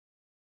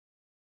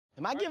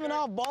Am I giving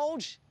off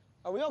bulge?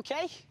 Are we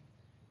okay?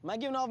 Am I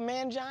giving off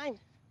mangine?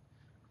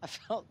 I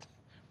felt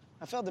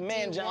the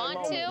mangine. Do you want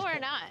moment. to or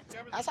not?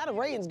 That's how the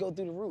ratings go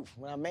through the roof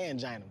when I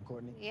mangine them,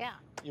 Kourtney. Yeah.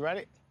 You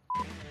ready?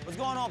 What's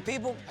going on,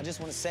 people? I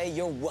just want to say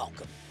you're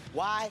welcome.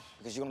 Why?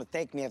 Because you're going to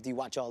thank me after you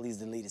watch all these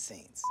deleted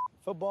scenes.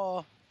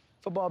 Football,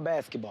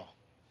 basketball.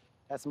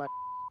 That's my.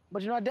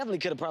 But you know, I definitely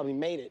could have probably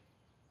made it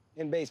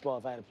in baseball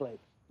if I had played.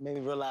 Made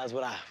me realize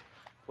what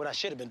I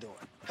should have been doing.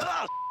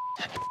 Oh,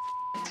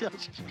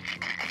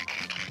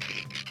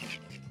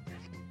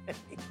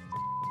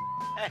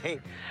 hey,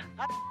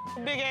 how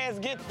big ass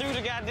get through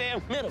the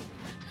goddamn middle?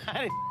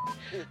 How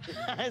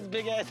his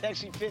big ass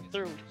actually fit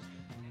through?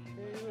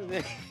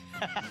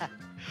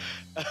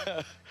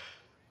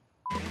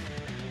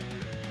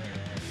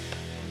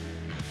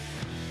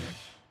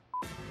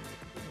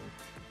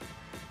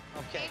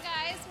 Okay. Hey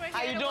guys, we're here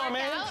How you to doing, work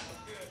man? out.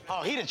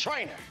 Oh, he the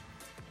trainer.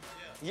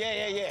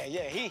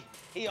 Yeah.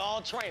 He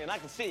all training. I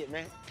can see it,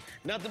 man.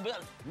 Nothing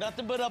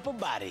but upper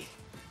body.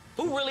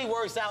 Who really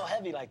works out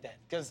heavy like that?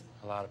 Cause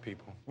A lot of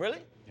people. really?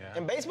 Yeah.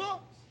 In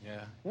baseball?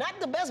 Yeah. Not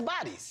the best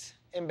bodies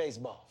in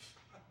baseball.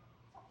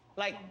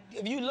 Like,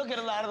 if you look at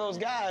a lot of those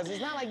guys, it's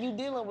not like you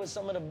dealing with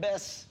some of the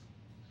best,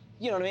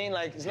 you know what I mean?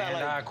 Like, it's not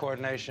Hand-eye like...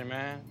 coordination,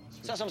 man.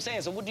 So that's what I'm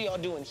saying. So what do y'all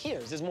do in here?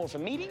 Is this more for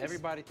meetings?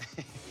 Everybody.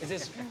 Is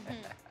this...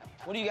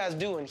 What do you guys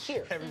do in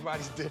here?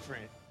 Everybody's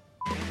different.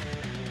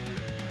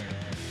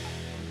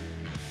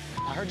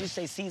 I heard you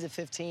say season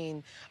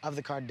 15 of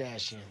the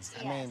Kardashians.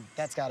 I mean, Yes.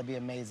 that's gotta be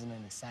amazing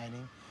and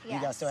exciting. You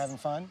guys Yes. still having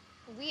fun?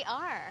 We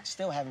are.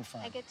 Still having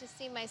fun. I get to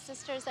see my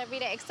sisters every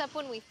day, except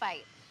when we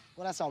fight.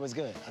 Well, that's always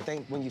good. I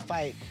think when you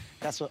fight,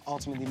 that's what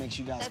ultimately makes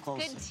you guys That's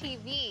closer. good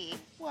TV.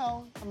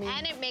 Well, I mean...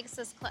 And it makes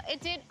us close. It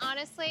did,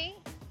 honestly,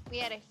 we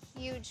had a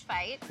huge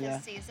fight Yeah.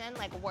 this season,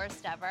 like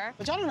worst ever.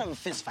 But y'all don't have a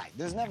fist fight.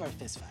 There's never a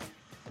fist fight.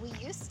 We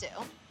used to.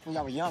 When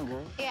y'all were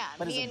younger. Yeah,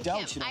 But me as and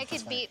adults, Kim. you don't I could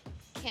fist beat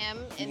Kim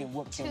fight. You in can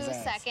whoop 2 Kim's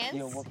ass. seconds.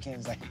 You can whoop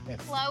Kim's ass.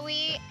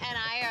 Chloe and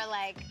I are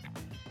like,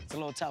 It's a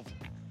little tougher.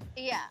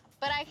 yeah.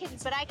 But I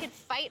could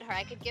fight her.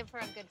 I could give her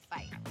a good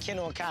fight.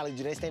 Kendall and Kylie,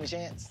 do they stand a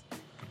chance?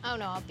 Oh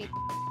no, I'll beat.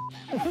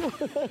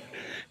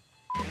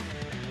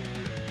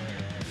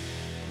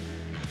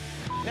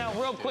 Now,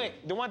 real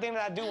quick, the one thing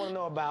that I do want to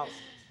know about,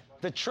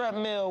 the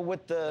treadmill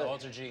with the...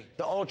 Ultra G.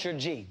 The Ultra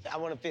G. I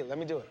want to feel it. Let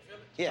me do it.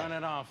 Yeah. Turn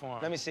it on for him.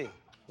 Let me see.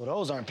 Well,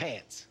 those aren't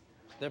pants.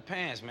 They're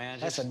pants, man.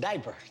 That's a Just...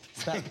 diaper.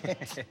 It's not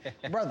pants.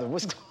 Brother,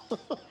 what's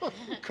going on?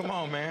 Come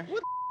on, man.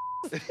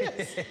 What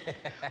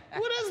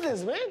is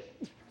this, man?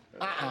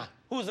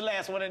 Who's the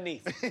last one in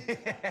these?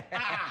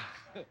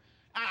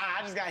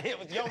 I just got hit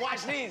with... Yo,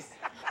 watch these.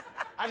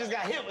 I just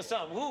got hit with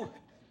something.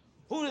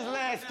 Who is the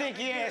last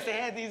stinky ass that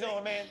had these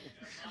on, man?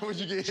 What'd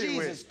you get hit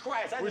with? Jesus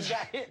Christ, I just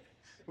got hit.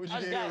 I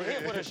just got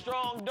hit with a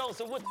strong dose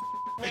of what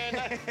the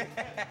man?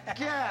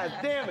 God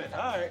damn it.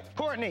 All right.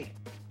 Kourtney,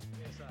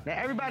 now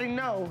everybody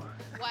know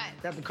What?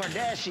 that the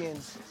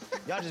Kardashians,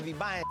 y'all just be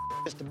buying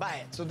just to buy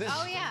it. So this,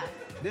 Oh yeah.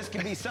 this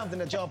could be something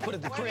that y'all put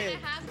at the We're crib.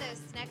 gonna have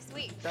this next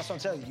week. That's what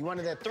I'm telling you. You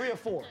wanted that 3 or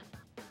 4?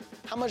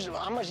 How much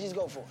these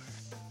go for?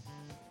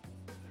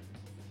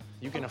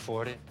 You can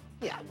afford it.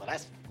 Yeah, well,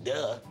 that's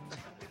duh.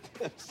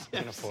 You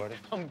can afford it.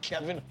 I'm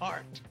Kevin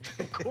Hart.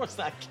 Of course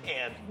I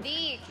can.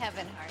 The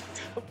Kevin Hart.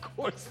 Of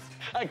course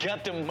I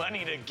got the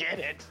money to get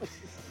it.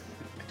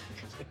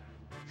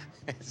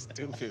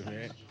 Stupid,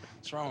 man.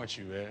 What's wrong with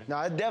you, man? No,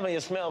 it's definitely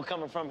a smell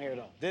coming from here,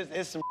 though. This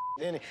is some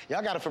in it.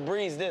 Y'all gotta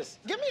Febreze this.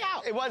 Get me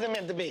out. It wasn't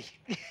meant to be.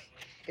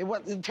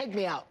 Take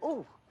me out.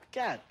 Ooh,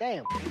 god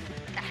damn.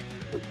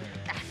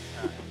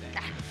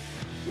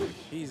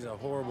 He's a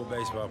horrible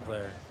baseball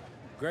player.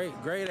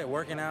 Great at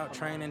working out,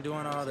 training,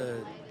 doing all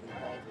the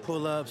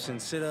pull-ups and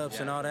sit-ups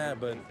and all that,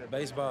 but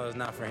baseball is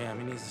not for him.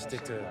 He needs to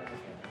stick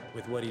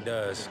with what he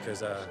does,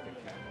 because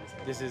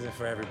this isn't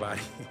for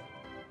everybody.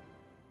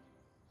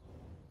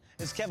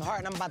 It's Kevin Hart,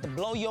 and I'm about to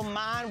blow your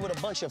mind with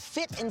a bunch of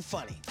fit and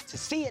funny. To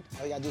see it,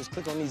 all you gotta do is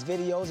click on these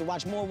videos and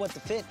watch more What the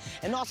Fit,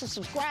 and also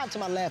subscribe to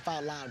my Laugh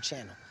Out Loud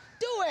channel.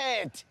 Do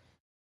it!